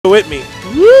with me.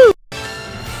 Woo!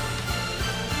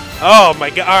 Oh my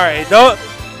god! All right, don't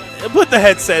put the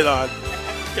headset on.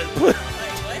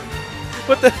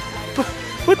 Put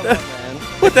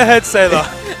the headset on.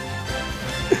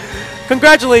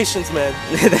 Congratulations, man.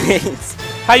 Thanks.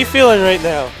 How you feeling right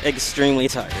now? Extremely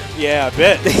tired. Yeah, I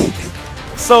bet.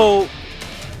 So,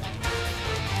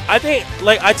 I think,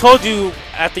 like I told you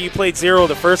after you played Zero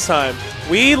the first time,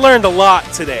 we learned a lot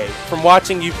today from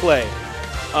watching you play.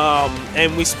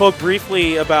 And we spoke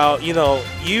briefly about, you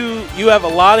have a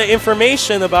lot of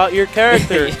information about your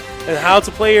character and how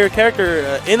to play your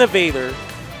character, innovator,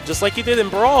 just like you did in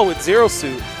Brawl with Zero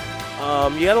Suit.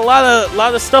 You had a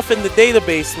lot of stuff in the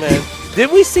database, man.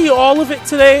 Did we see all of it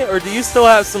today, or do you still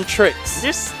have some tricks?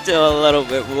 There's still a little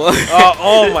bit more.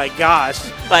 Oh my gosh.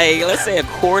 Like, let's say a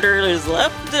quarter is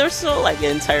left or so, like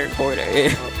an entire quarter.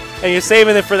 And you're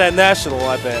saving it for that national,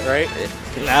 I bet, right?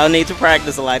 I'll need to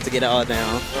practice a lot to get it all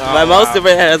down. Oh, but most of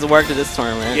it has worked in this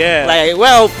tournament. Yeah. Like,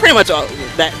 well, pretty much all,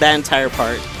 that entire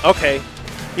part. Okay.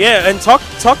 Yeah, and talk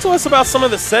to us about some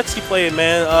of the sets you played,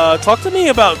 man. Talk to me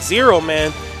about Zero,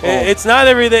 man. Oh. It's not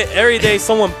every day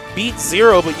someone beats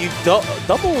Zero, but you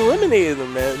double eliminated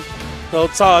them, man. So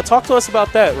talk to us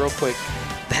about that real quick.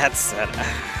 That's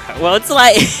well, it's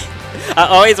like I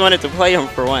always wanted to play him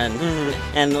for one,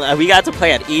 and we got to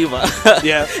play at EVA.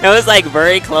 Yeah, it was like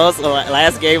very close.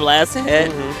 Last game, last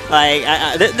hit. Like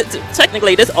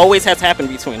technically, this always has happened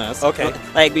between us. Okay.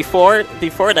 Like before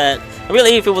that, I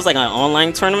believe if it was like an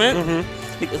online tournament.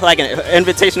 Like an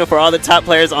invitational for all the top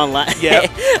players online. Yeah.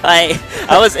 Like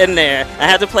I was in there. I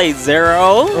had to play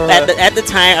Zero at the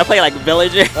time. I played like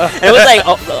Villager. And it was like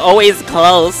always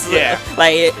close. Yeah.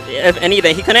 Like if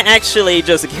anything, he couldn't actually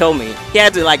just kill me. He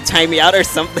had to like time me out or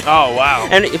something. Oh wow.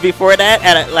 And before that,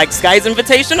 at like Sky's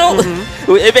Invitational,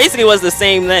 it basically was the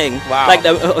same thing. Wow. Like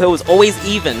it was always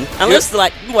even. Unless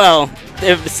like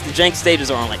if the jank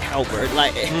stages are on like Halberd,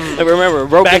 like I remember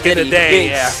back in the day,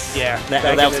 yeah.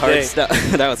 That was hard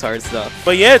stuff. That was hard stuff.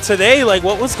 But yeah, today, like,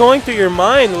 what was going through your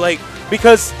mind, like,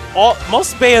 because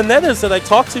most Bayonettas that I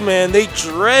talk to, man, they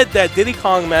dread that Diddy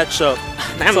Kong matchup.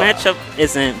 That matchup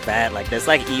isn't bad. Like it's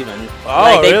like even. Oh,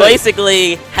 like they really?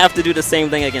 basically have to do the same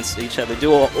thing against each other.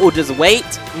 Just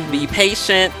wait, be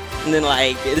patient, and then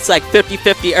like it's like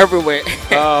 50-50 everywhere.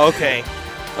 Oh, okay.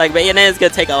 Like Bayonetta's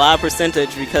gonna take a lot of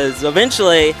percentage because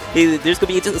eventually there's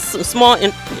gonna be just some small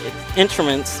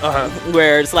increments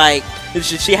where it's like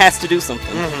she has to do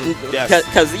something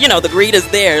because the greed is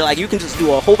there. Like you can just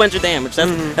do a whole bunch of damage.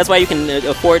 That's why you can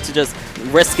afford to just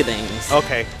risk things.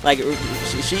 Okay. Like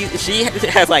she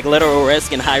has like literal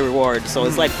risk and high reward, so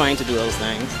it's like fine to do those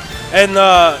things.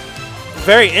 And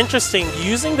very interesting,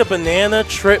 using the banana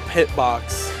trip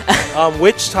hitbox.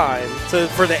 Witch Time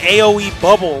for the AOE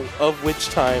bubble of Witch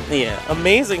Time. Yeah,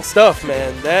 amazing stuff,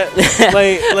 man. That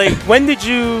like when did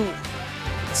you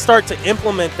start to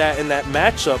implement that in that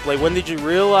matchup? Like when did you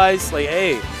realize like,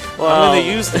 hey, I'm gonna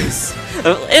use this?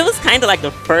 It was kind of like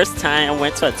the first time I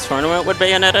went to a tournament with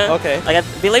Bayonetta. Okay. Like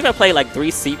I believe I played like 3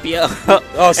 CPO.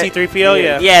 Oh, C3PO,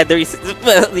 yeah. Yeah,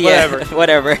 3. Yeah,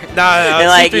 whatever. Nah, and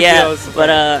like C3PO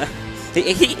but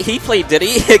he played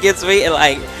Diddy against me, and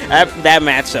like that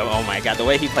matchup, oh my god, the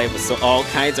way he played was so all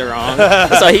kinds of wrong.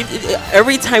 So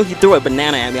every time he threw a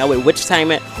banana at me, I would witch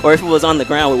time it, or if it was on the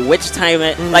ground, I would witch time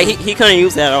it. Like he couldn't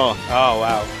use that at all. Oh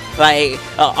wow. Like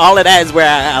all of that is where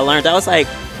I learned. I was like,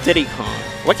 Diddy Kong,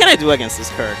 what can I do against this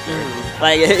character?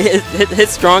 Like his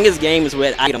strongest game is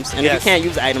with items, and if he can't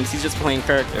use items, he's just playing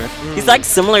character. He's like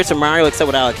similar to Mario except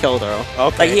without a kill throw.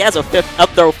 Okay. Like he has a up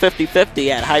throw 50-50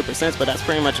 at high percents, but that's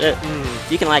pretty much it.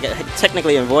 You can like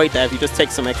technically avoid that if you just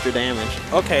take some extra damage.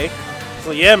 Okay.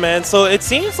 So yeah, man. So it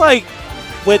seems like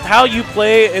with how you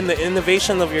play and the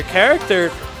innovation of your character,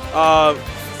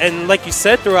 and like you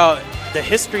said throughout the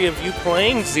history of you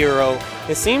playing Zero,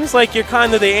 it seems like you're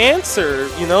kind of the answer,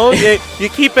 you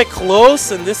keep it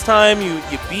close, and this time you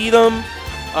beat them.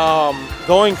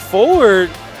 Going forward,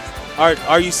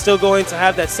 are you still going to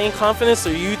have that same confidence,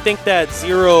 or you think that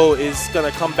Zero is going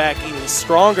to come back even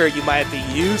stronger? You might have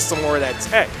to use some more of that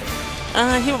tech.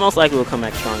 He most likely will come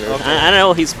back stronger. Okay. I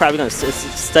know he's probably going to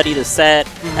study the set,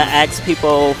 ask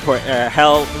people for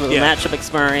help, matchup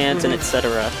experience, and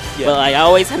etc. But I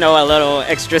always know a little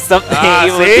extra something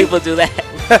even when people do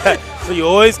that. So you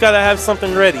always got to have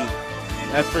something ready.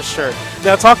 That's for sure.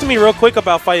 Now talk to me real quick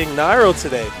about fighting Nairo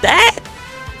today. That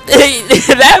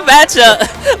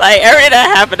matchup, like everything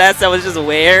that happened, that stuff was just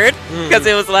weird because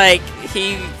it was like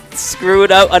he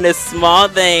screwed up on this small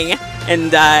thing and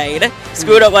died,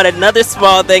 screwed up on another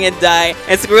small thing and died,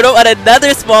 and screwed up on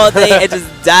another small thing and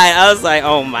just died. I was like,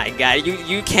 oh my god,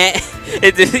 you can't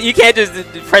just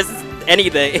press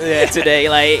anything today.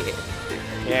 Like,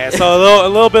 yeah, so a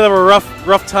little bit of a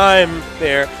rough time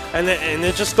there, and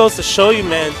it just goes to show you,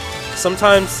 man.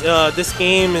 Sometimes this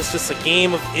game is just a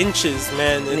game of inches,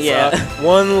 man. It's,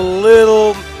 one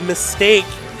little mistake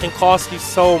can cost you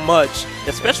so much.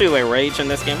 Especially with Rage in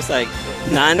this game, it's like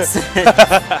nonsense.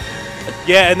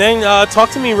 Yeah, and then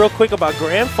talk to me real quick about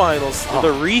Grand Finals,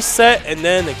 the reset, and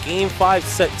then the Game 5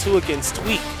 set 2 against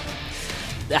Tweak.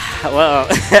 Well,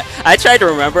 I tried to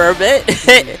remember a bit.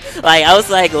 Like, I was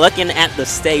like looking at the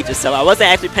stages, so I wasn't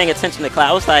actually paying attention to Cloud.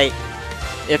 I was like,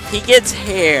 if he gets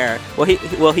hair,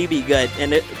 will he be good?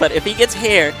 But if he gets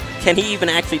hair, can he even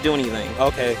actually do anything?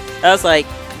 Okay. I was like,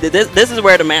 this is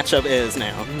where the matchup is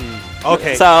now.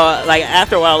 Okay. So, like,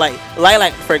 after a while,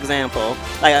 like for example,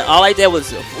 like, all I did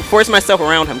was force myself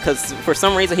around him, because for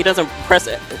some reason he doesn't press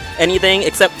anything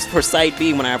except for side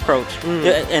B when I approach.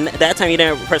 And that time he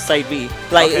didn't press side B.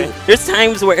 Like, there's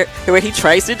times where he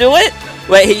tries to do it,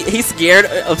 but he's scared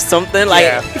of something,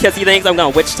 like, because he thinks I'm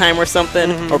going to witch time or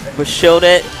something, or shield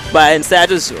it. But instead, I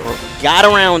just got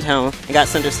around him and got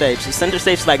center stage. So center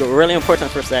stage is, like, really important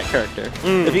for that character.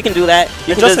 If you can do that,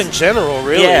 you can just in general,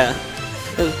 really. Yeah.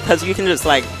 Because you can just,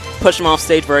 like, push him off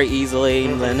stage very easily,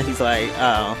 and then he's like,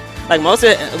 oh. Like, most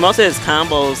of his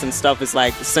combos and stuff is,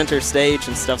 like, center stage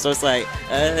and stuff, so it's like,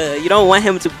 you don't want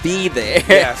him to be there.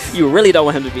 Yes. You really don't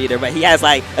want him to be there, but he has,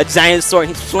 like, a giant sword,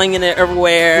 he's flinging it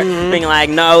everywhere, being like,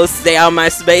 no, stay out of my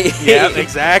space. Yeah,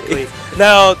 exactly.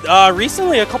 Now,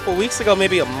 recently, a couple weeks ago,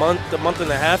 maybe a month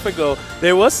and a half ago,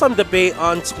 there was some debate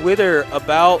on Twitter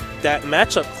about that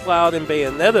matchup, Cloud and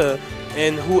Bayonetta,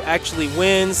 and who actually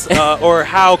wins, or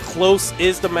how close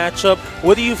is the matchup.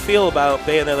 What do you feel about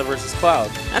Bayonetta versus Cloud?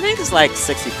 I think it's like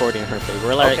 60-40 in her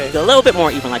favor. Like, a little bit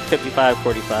more even, like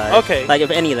 55-45. Okay. Like,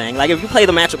 if anything. Like, if you play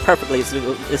the matchup perfectly,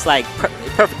 it's like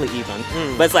perfectly even.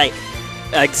 But it's like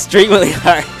extremely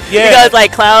hard. Yeah. Because,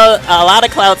 like, Cloud, a lot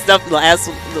of Cloud stuff lasts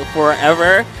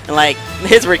forever. And, like,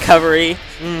 his recovery,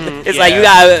 it's like you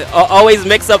gotta always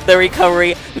mix up the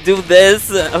recovery. Do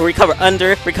this, recover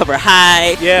under, recover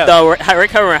high. Yeah. The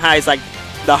recover high is, like,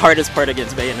 the hardest part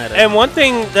against Bayonetta. And one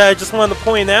thing that I just wanted to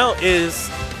point out is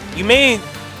you made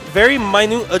very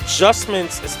minute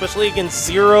adjustments, especially against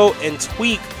Zero and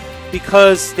Tweak,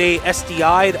 because they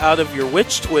SDI'd out of your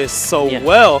Witch Twist so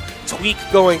well. Tweak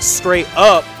going straight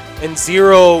up, and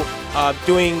Zero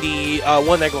doing the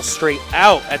one that goes straight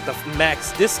out at the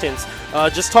max distance.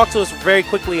 Just talk to us very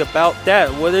quickly about that.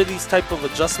 What are these type of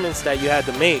adjustments that you had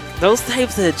to make? Those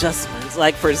types of adjustments,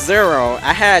 like for Zero,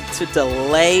 I had to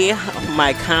delay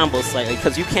my combo slightly,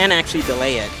 because you can actually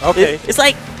delay it. Okay. It's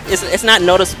like, it's not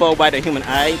noticeable by the human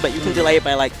eye, but you can delay it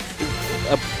by, like,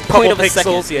 a point of a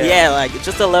second. Yeah, like,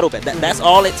 just a little bit. That's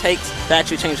all it takes to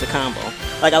actually change the combo.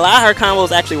 Like, a lot of her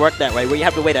combos actually work that way, where you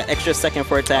have to wait an extra second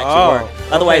for it to actually work.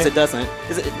 Otherwise, it doesn't.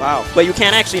 Wow. But you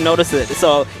can't actually notice it.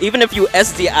 So even if you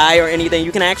SDI or anything,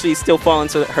 you can actually still fall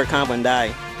into her combo and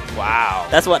die. Wow.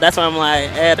 That's why I'm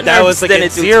like, that was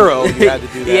against Zero. You had to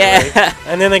do that, right?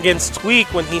 And then against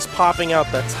Tweak, when he's popping out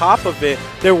the top of it,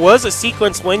 there was a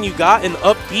sequence when you got an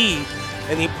up B,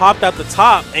 and he popped out the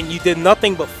top, and you did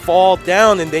nothing but fall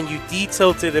down, and then you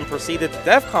detilted and proceeded to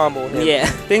death combo him. Yeah.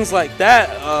 Things like that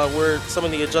were some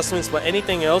of the adjustments, but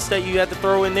anything else that you had to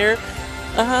throw in there?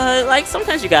 Like,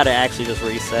 sometimes you gotta actually just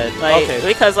reset. Like,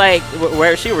 because, like,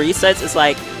 where she resets is,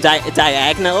 like,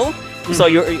 diagonal. So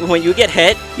when you get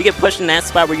hit, you get pushed in that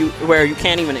spot where you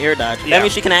can't even air dodge. That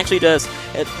means she can actually just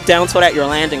down tilt at your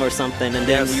landing or something, and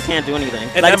then you can't do anything.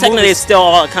 And like, technically, it's still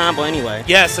all a combo anyway.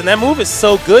 Yes, and that move is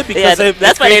so good because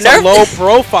that's why they nerfed a low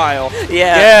profile.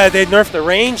 Yeah, they nerfed the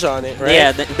range on it, right?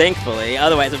 Yeah, thankfully.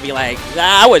 Otherwise, it'd be like,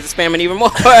 I would spam it even more.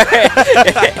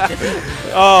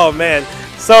 Oh man.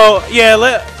 So yeah,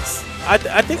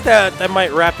 I think that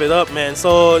might wrap it up, man.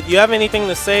 So you have anything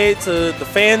to say to the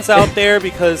fans out there?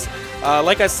 Because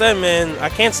like I said, man, I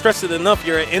can't stress it enough.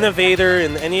 You're an innovator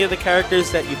in any of the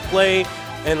characters that you play,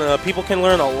 and people can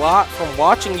learn a lot from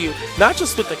watching you, not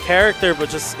just with the character, but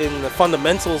just in the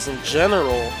fundamentals in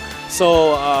general.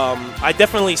 So I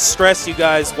definitely stress you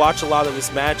guys watch a lot of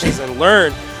his matches and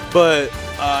learn. But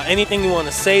anything you want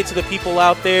to say to the people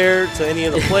out there, to any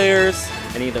of the players?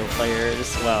 Any of the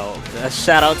players? Well, a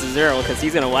shout out to Zero, because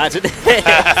he's gonna watch it.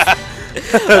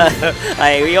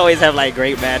 Like, we always have, like,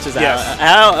 great matches out.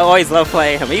 I always love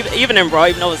playing him, even in Brawl,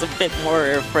 even though it's a bit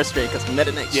more frustrating because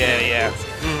meta next year.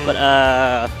 But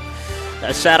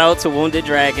a shout out to Wounded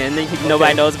Dragon.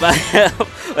 Nobody knows about him,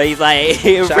 but he's like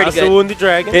pretty good. To Wounded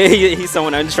Dragon. He's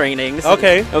someone on training. So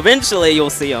eventually you'll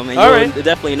see him, and you'll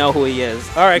definitely know who he is.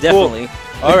 All right, definitely.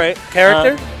 Cool. All right,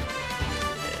 character.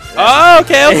 Oh,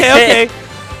 okay.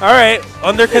 All right,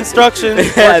 under construction,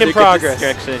 work in progress.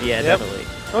 Construction, yeah, definitely.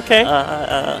 Okay.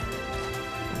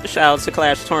 Shout out to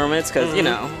Clash Tournaments because you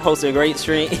know, hosting a great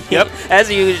stream. Yep. As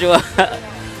usual.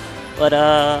 But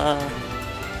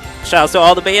shout out to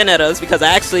all the Bayonettas because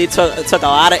I actually took a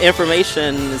lot of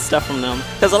information and stuff from them.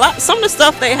 Because some of the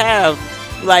stuff they have,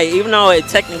 like, even though it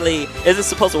technically isn't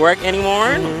supposed to work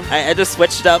anymore, I just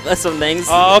switched up some things.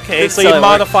 Oh, okay. So you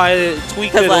modified it,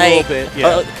 tweaked it a little bit.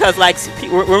 Yeah. Because, like,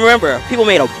 remember, people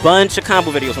made a bunch of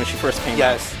combo videos when she first came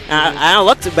out. I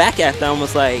looked back at them,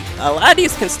 was like, a lot of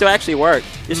these can still actually work.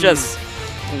 It's just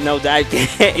no die.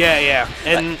 Yeah.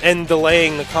 And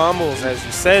delaying the combos, as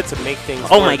you said, to make things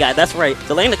Oh work. my god, that's right.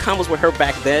 Delaying the combos with her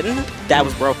back then, that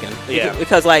was broken. Yeah.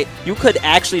 Because, like, you could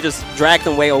actually just drag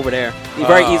them way over there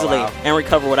very easily and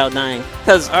recover without dying.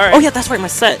 Because, oh yeah, that's right, my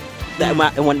set.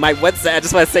 When my website, I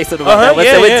just want to say something about that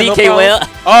website with DK Will.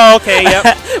 Oh, okay,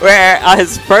 yep. Where on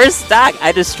his first stock,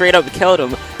 I just straight up killed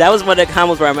him. That was one of the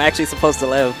combos where I'm actually supposed to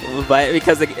live, but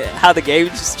because how the game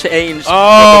just changed.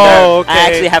 Oh, okay. I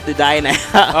actually have to die now.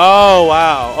 Oh,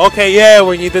 wow. Okay, yeah,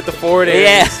 when you did the forward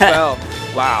air, you fell.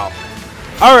 Wow.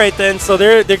 All right, then. So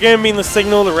they're giving me the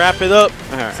signal to wrap it up.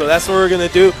 So that's what we're gonna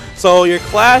do. So your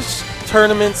Clash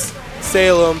Tournaments,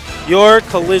 Salem, your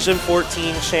Collision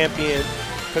 14 champion.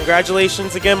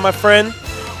 Congratulations again, my friend.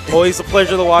 Always a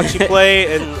pleasure to watch you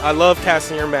play, and I love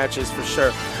casting your matches for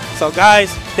sure. So,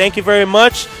 guys, thank you very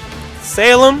much.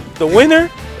 Salem, the winner.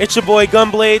 It's your boy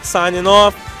Gunblade signing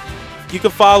off. You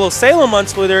can follow Salem on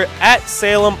Twitter at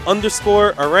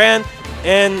Salem_Aran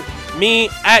and me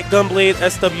at Gunblade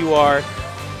SWR.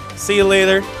 See you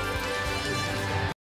later.